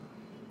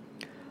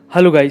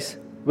Hello guys,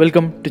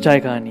 welcome to Chai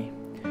Kahani.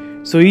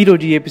 So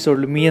ఈరోజు ఈ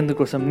ఎపిసోడ్లో మీ అందరి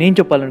కోసం నేను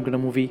చెప్పాలనుకున్న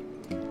movie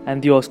and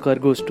the Oscar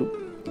goes to.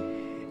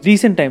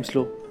 Recent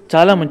టైమ్స్లో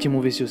చాలా మంచి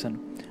మూవీస్ చూశాను,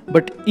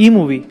 బట్ ఈ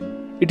movie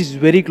it is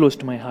very close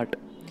to my heart.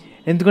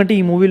 ఎందుకంటే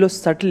ఈ మూవీలో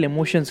సటిల్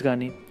ఎమోషన్స్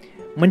కానీ,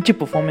 మంచి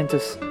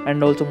పర్ఫార్మెన్సెస్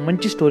అండ్ ఆల్సో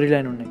మంచి స్టోరీ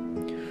లైన్ ఉన్నాయి.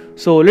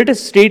 So let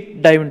us straight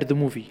dive into the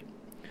movie.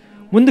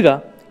 ముందుగా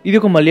ఇది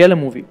ఒక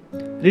Malayalam movie,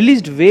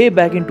 released way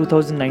back in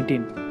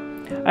 2019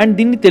 and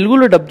దీన్ని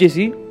తెలుగులో డబ్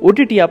చేసి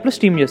ఓటీటీ యాప్లో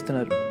స్ట్రీమ్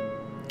చేస్తున్నారు.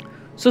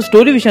 సో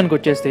స్టోరీ విషయానికి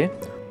వచ్చేస్తే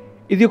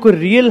ఇది ఒక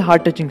real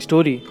heart touching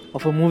story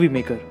of a movie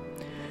maker.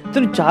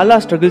 తను చాలా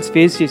స్ట్రగుల్స్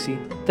ఫేస్ చేసి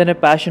తన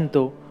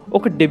ప్యాషన్తో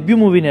ఒక డెబ్యూ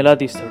మూవీని ఎలా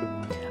తీస్తాడు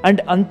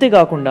అండ్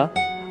అంతేకాకుండా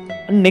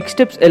నెక్స్ట్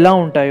స్టెప్స్ ఎలా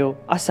ఉంటాయో,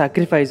 ఆ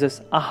సాక్రిఫైజెస్,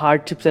 ఆ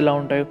హార్డ్షిప్స్ ఎలా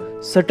ఉంటాయో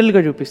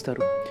సటిల్గా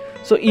చూపిస్తారు.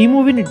 సో ఈ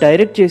మూవీని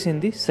డైరెక్ట్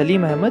చేసింది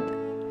సలీం అహ్మద్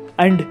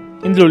అండ్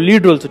ఇందులో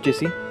లీడ్ రోల్స్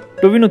వచ్చేసి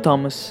Tovino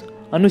Thomas,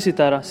 Anu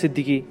Sithara,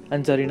 Siddique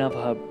and Zarina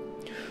Wahab.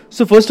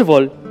 So first of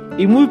all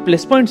ఈ మూవీ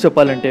ప్లస్ పాయింట్స్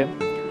చెప్పాలంటే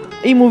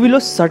ఈ మూవీలో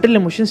సటిల్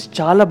ఎమోషన్స్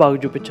చాలా బాగా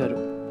చూపించారు.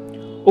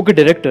 ఒక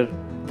డైరెక్టర్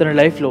తన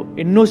లైఫ్లో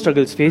ఎన్నో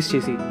స్ట్రగుల్స్ ఫేస్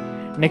చేసి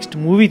నెక్స్ట్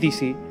మూవీ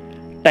తీసి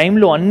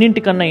టైంలో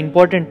అన్నింటికన్నా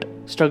important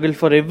struggle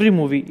for every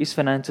movie is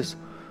finances.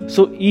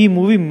 So ఈ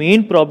మూవీ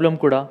మెయిన్ ప్రాబ్లం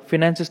కూడా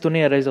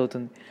ఫైనాన్సెస్తోనే అరైజ్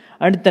అవుతుంది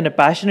అండ్ తన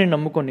ప్యాషన్ని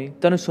నమ్ముకొని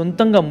తను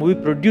సొంతంగా మూవీ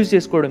ప్రొడ్యూస్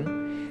చేసుకోవడం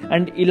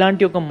అండ్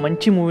ఇలాంటి ఒక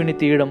మంచి మూవీని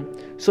తీయడం.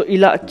 సో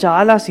ఇలా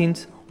చాలా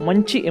సీన్స్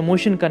మంచి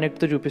ఎమోషన్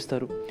కనెక్ట్తో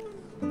చూపిస్తారు.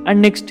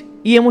 అండ్ నెక్స్ట్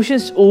ఈ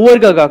ఎమోషన్స్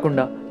ఓవర్గా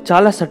కాకుండా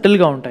చాలా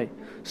సటిల్గా ఉంటాయి.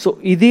 సో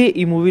ఇదే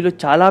ఈ మూవీలో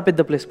చాలా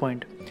పెద్ద plus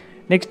point.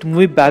 Next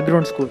movie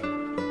background score.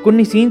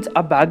 కొన్ని సీన్స్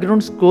ఆ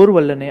బ్యాక్గ్రౌండ్ స్కోర్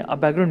వల్లనే, ఆ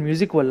బ్యాక్గ్రౌండ్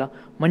మ్యూజిక్ వల్ల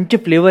మంచి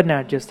ఫ్లేవర్ని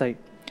యాడ్ చేస్తాయి.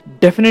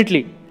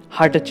 Definitely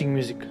heart touching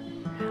music.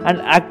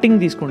 And acting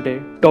తీసుకుంటే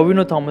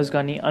టొవినో థామస్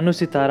కానీ, అను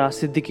సితారా,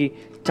 సిద్దికి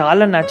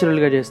చాలా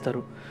న్యాచురల్గా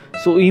చేస్తారు.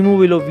 సో ఈ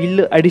మూవీలో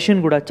వీళ్ళ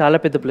అడిషన్ కూడా చాలా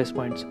పెద్ద ప్లస్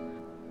పాయింట్స్.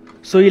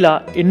 సో ఇలా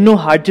ఎన్నో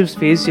హార్డ్షిప్స్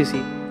ఫేస్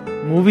చేసి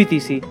మూవీ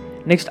తీసి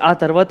నెక్స్ట్ ఆ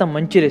తర్వాత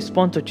మంచి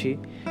రెస్పాన్స్ వచ్చి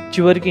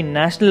చివరికి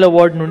నేషనల్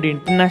అవార్డ్ నుండి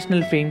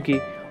ఇంటర్నేషనల్ ఫేమ్కి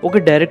ఒక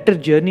డైరెక్టర్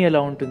జర్నీ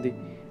ఎలా ఉంటుంది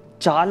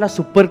చాలా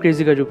సూపర్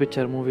క్రేజీగా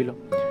చూపించారు మూవీలో.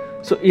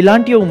 సో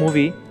ఇలాంటి ఒక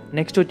మూవీ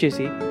నెక్స్ట్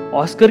వచ్చేసి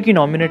ఆస్కర్కి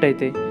నామినేట్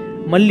అయితే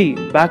మళ్ళీ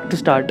బ్యాక్ టు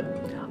స్టార్ట్.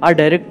 ఆ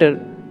డైరెక్టర్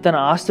తన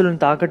ఆస్తులను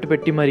తాకట్టు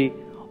పెట్టి మరి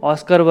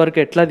ఆస్కర్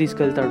వరకు ఎట్లా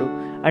తీసుకెళ్తాడు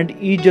అండ్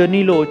ఈ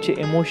జర్నీలో వచ్చే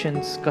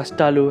ఎమోషన్స్,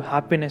 కష్టాలు,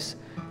 హ్యాపీనెస్,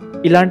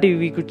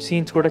 ఇలాంటివి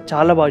సీన్స్ కూడా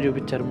చాలా బాగా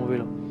చూపించారు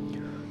మూవీలో.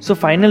 సో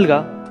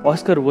ఫైనల్గా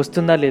ఆస్కర్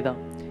వస్తుందా లేదా,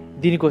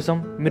 దీనికోసం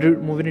మీరు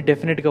మూవీని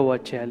డెఫినెట్గా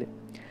వాచ్ చేయాలి.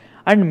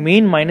 అండ్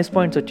మెయిన్ మైనస్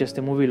పాయింట్స్ వచ్చేస్తే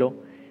మూవీలో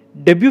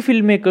డెబ్యూ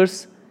ఫిల్మ్ మేకర్స్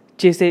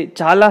చేసే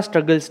చాలా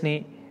స్ట్రగుల్స్ని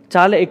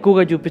చాలా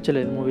ఎక్కువగా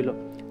చూపించలేదు మూవీలో,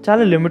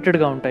 చాలా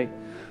లిమిటెడ్గా ఉంటాయి.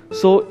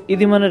 సో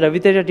ఇది మన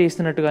రవితేజ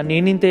చేస్తున్నట్టుగా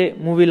నేనింతే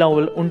మూవీలా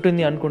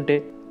ఉంటుంది అనుకుంటే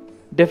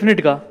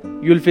డెఫినెట్గా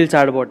you'll feel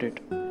sad about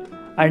it.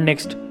 And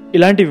next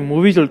ఇలాంటివి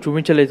మూవీస్లో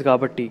చూపించలేదు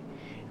కాబట్టి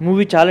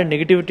మూవీ చాలా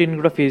నెగిటివిటీని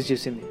కూడా ఫేస్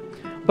చేసింది.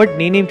 బట్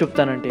నేనేం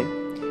చెప్తానంటే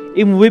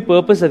ఈ మూవీ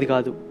పర్పస్ అది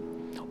కాదు.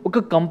 ఒక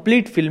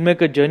కంప్లీట్ ఫిల్మ్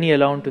మేకర్ జర్నీ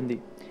ఎలా ఉంటుంది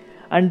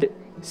అండ్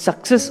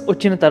సక్సెస్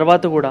వచ్చిన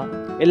తర్వాత కూడా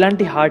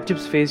ఎలాంటి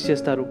హార్డ్షిప్స్ ఫేస్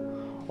చేస్తారు,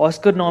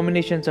 ఆస్కర్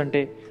నామినేషన్స్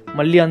అంటే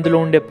మళ్ళీ అందులో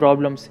ఉండే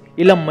ప్రాబ్లమ్స్,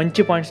 ఇలా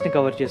మంచి పాయింట్స్ని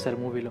కవర్ చేశారు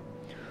మూవీలో.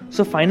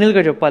 సో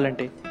ఫైనల్గా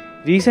చెప్పాలంటే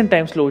రీసెంట్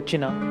టైమ్స్లో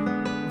వచ్చిన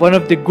one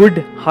of the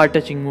good heart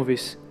touching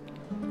movies.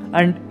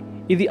 And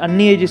ఇది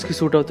అన్ని ఏజెస్కి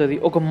సూట్ అవుతుంది,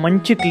 ఒక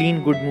మంచి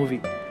క్లీన్ గుడ్ మూవీ.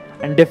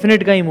 అండ్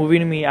డెఫినెట్గా ఈ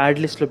మూవీని మీ యాడ్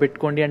లిస్ట్లో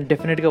పెట్టుకోండి అండ్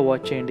డెఫినెట్గా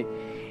వాచ్ చేయండి.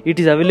 It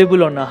is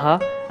available on Aha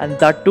and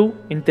that too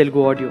in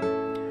Telugu audio.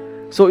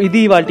 So ఇది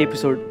ఇవాళ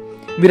ఎపిసోడ్.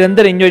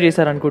 మీరందరూ ఎంజాయ్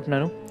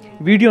చేశారనుకుంటున్నాను.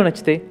 వీడియో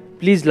నచ్చితే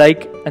please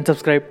like and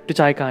subscribe to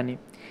Chai Kahani.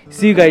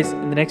 See you guys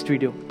in the next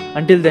video.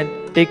 Until then,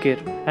 take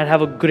care and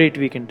have a great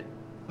weekend.